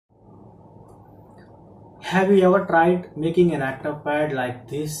Have you ever tried making an Octapad like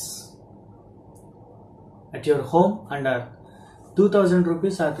this at your home under 2000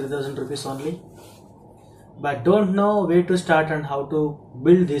 rupees or 3000 rupees only, but don't know where to start and how to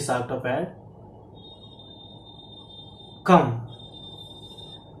build this Octapad? Come,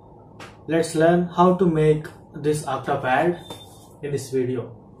 let's learn how to make this Octapad in this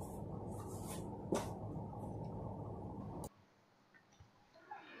video.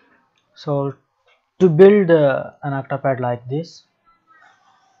 So to build an Octapad like this,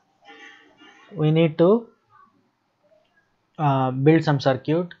 we need to build some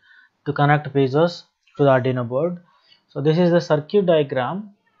circuit to connect piezos to the Arduino board. So this is the circuit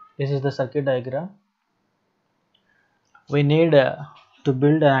diagram. We need to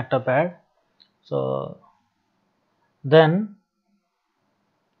build an Octapad. So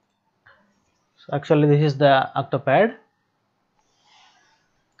actually this is the Octapad.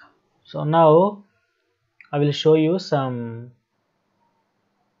 So now I will show you some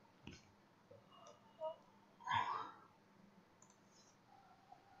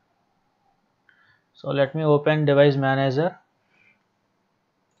so let me open device manager.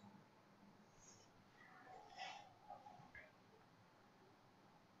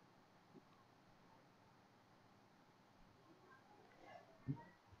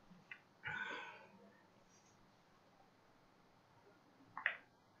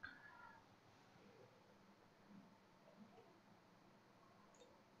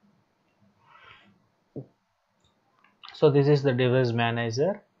 So this is the device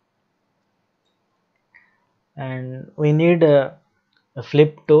manager, and we need a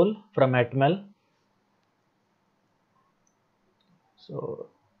flip tool from Atmel. So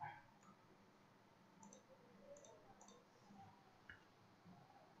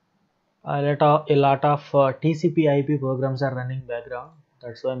a lot of TCP/IP programs are running background.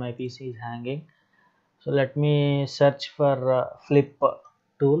 That's why my PC is hanging. So let me search for flip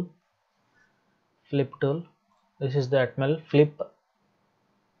tool. This is the Atmel flip.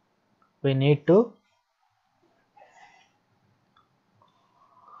 We need to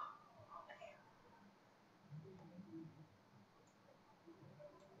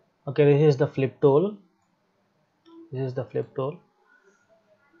this is the flip tool.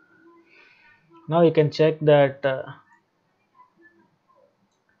 Now you can check that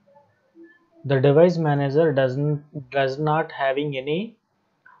the device manager does not having any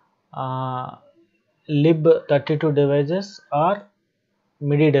lib32 devices or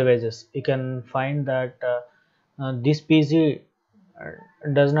MIDI devices. You can find that this PC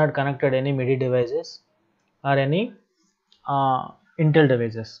does not connected any MIDI devices or any Intel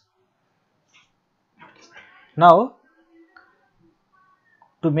devices. Now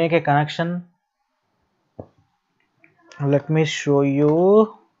to make a connection, let me show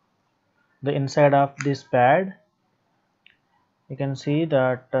you the inside of this pad. You can see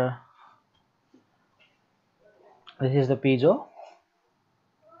that this is the piezo.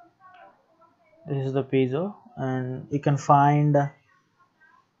 And you can find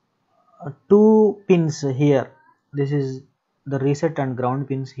two pins here. This is the reset and ground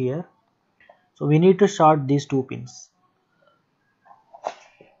pins here. So we need to short these two pins.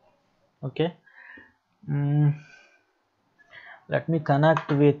 Okay. Let me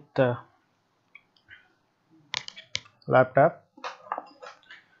connect with laptop.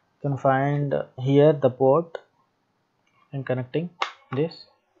 You can find here the port and connecting this.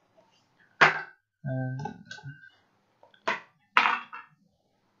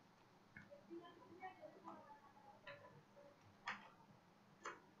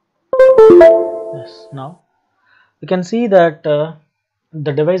 Yes, now you can see that the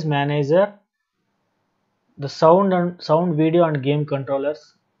device manager, the sound, video and game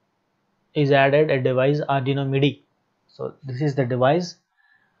controllers is added a device Arduino MIDI. So this is the device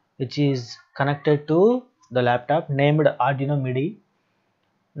which is connected to the laptop named Arduino MIDI.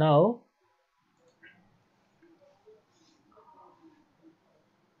 Now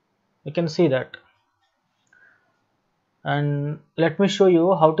you can see that, and let me show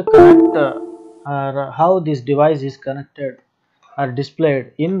you how to connect or how this device is connected or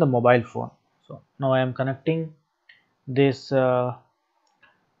displayed in the mobile phone. So now I am connecting this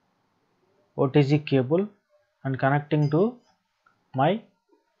OTG cable and connecting to my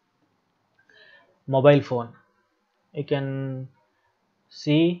mobile phone. You can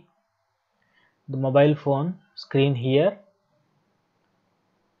see the mobile phone screen here.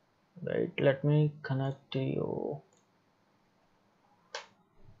 Right, let me connect to you.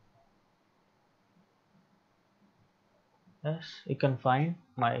 Yes, you can find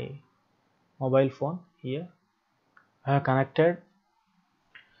my mobile phone here. I have connected.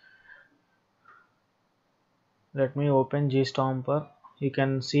 Let me open GStomper. You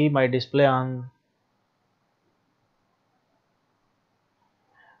can see my display on.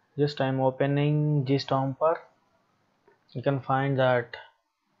 Just I'm opening GStomper. You can find that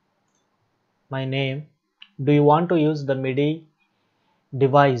my name. Do you want to use the MIDI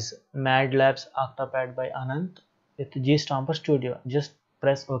device Mad Labs Octapad by Anant with GStomper Studio? Just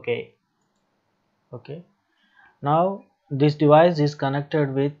press OK. Okay. Now this device is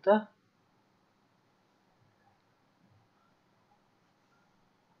connected with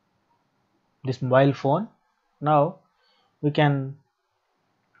this mobile phone. Now we can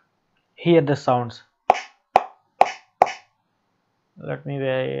hear the sounds. Let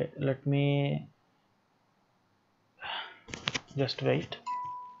me just wait.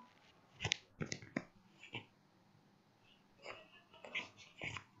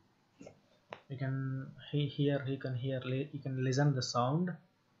 You can you can listen the sound.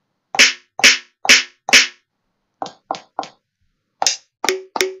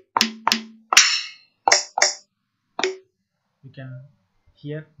 You can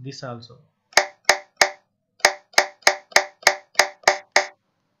hear this also.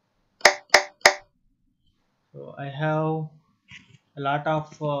 So I have a lot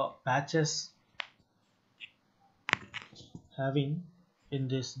of patches having in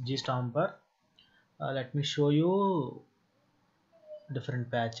this GStomper. Let me show you different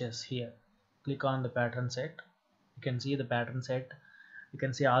patches here. Click on the pattern set. You can see the pattern set. You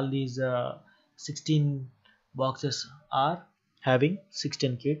can see all these 16 boxes are having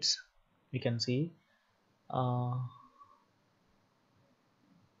 16 kits. You can see uh,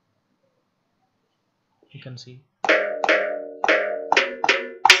 you can see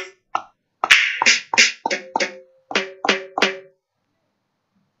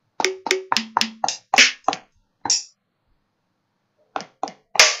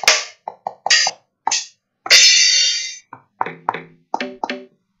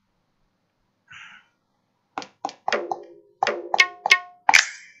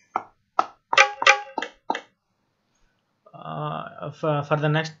for the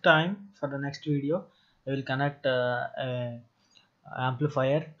next time, for the next video, I will connect a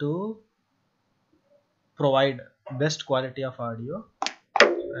amplifier to provide best quality of audio.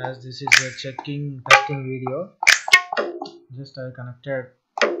 As this is a checking testing video, just I connected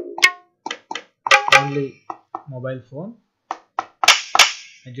only mobile phone.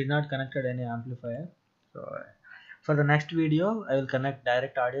 I did not connected any amplifier. So for the next video I will connect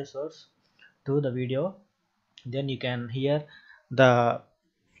direct audio source to the video, then you can hear the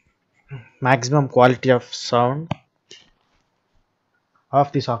maximum quality of sound of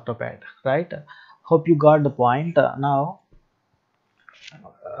this Octapad, right? Hope you got the point. Now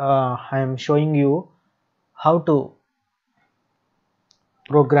I am showing you how to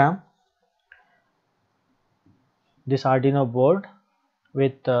program this Arduino board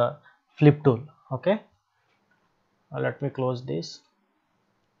with flip tool. Okay, let me close this.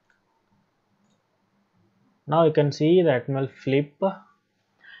 Now you can see the HTML flip,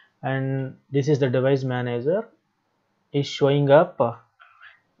 and this is the device manager is showing up.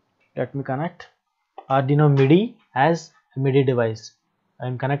 Let me connect Arduino MIDI as a MIDI device. I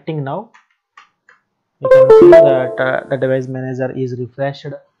am connecting now. You can see that the device manager is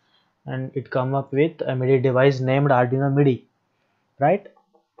refreshed and it come up with a MIDI device named Arduino MIDI, right?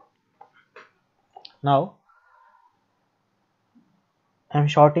 Now I am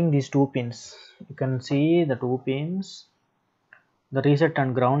shorting these two pins. You can see the two pins, the reset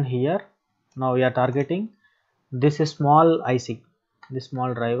and ground here. Now we are targeting this is small IC, this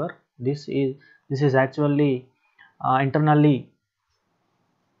small driver. This is actually internally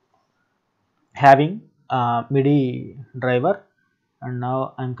having MIDI driver, and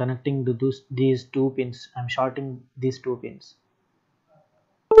now I'm connecting to these two pins. I'm shorting these two pins.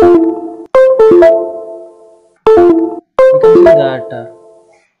 You can see that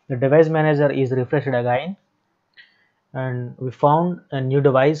the device manager is refreshed again, and we found a new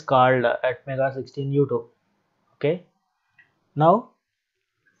device called Atmega 16U2. Okay, now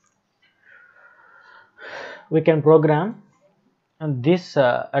we can program this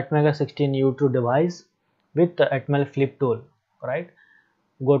Atmega 16U2 device with the Atmel flip tool, right?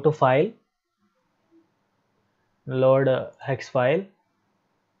 Go to file, load hex file.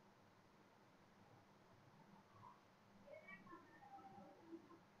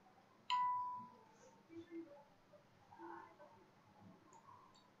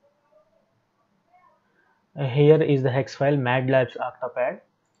 Here is the hex file Mad Labs Octapad.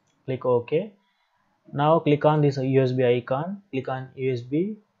 Click OK. Now click on this USB icon, click on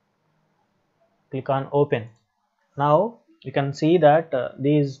USB, click on open. Now you can see that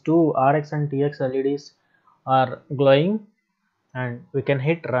these two RX and TX LEDs are glowing, and we can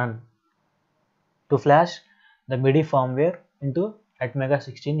hit run to flash the MIDI firmware into Atmega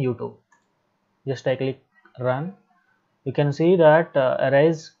 16 U2. Just I click run. You can see that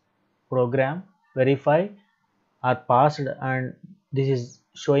erase program verify are passed, and this is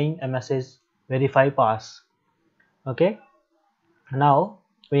showing a message verify pass. Okay, now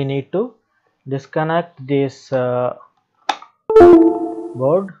we need to disconnect this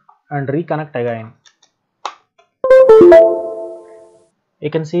board and reconnect again. You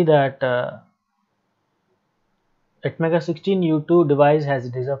can see that Atmega 16 U2 device has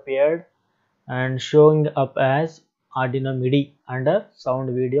disappeared and showing up as Arduino MIDI under sound,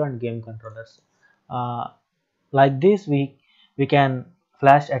 video and game controllers. Uh, like this we can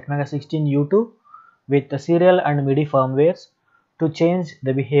flash Atmega 16 U2 with the serial and MIDI firmwares to change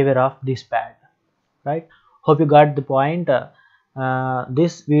the behavior of this pad, right? Hope you got the point.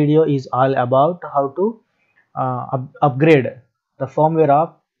 This video is all about how to upgrade the firmware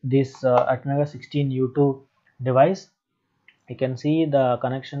of this Atmega 16 U2 device. You can see the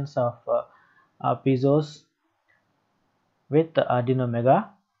connections of piezos with Arduino Mega.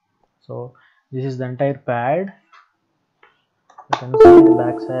 So this is the entire pad. You can see the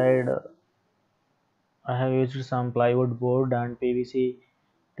back side. I have used some plywood board and PVC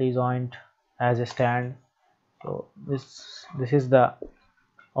T-joint as a stand. So this is the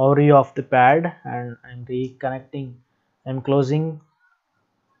overview of the pad, and I'm reconnecting. I'm closing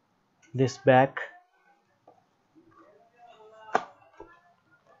this back.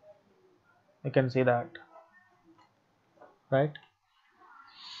 You can see that, right?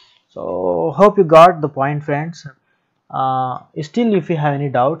 So hope you got the point, friends. Still, if you have any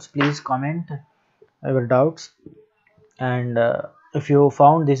doubts, please comment your doubts, and if you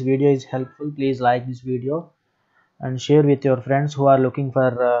found this video is helpful, please like this video and share with your friends who are looking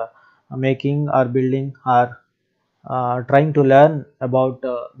for making or building or trying to learn about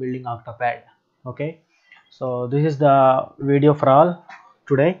building Octapad. Okay, so this is the video for all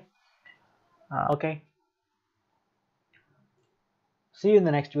today. Okay, see you in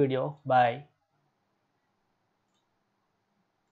the next video. Bye.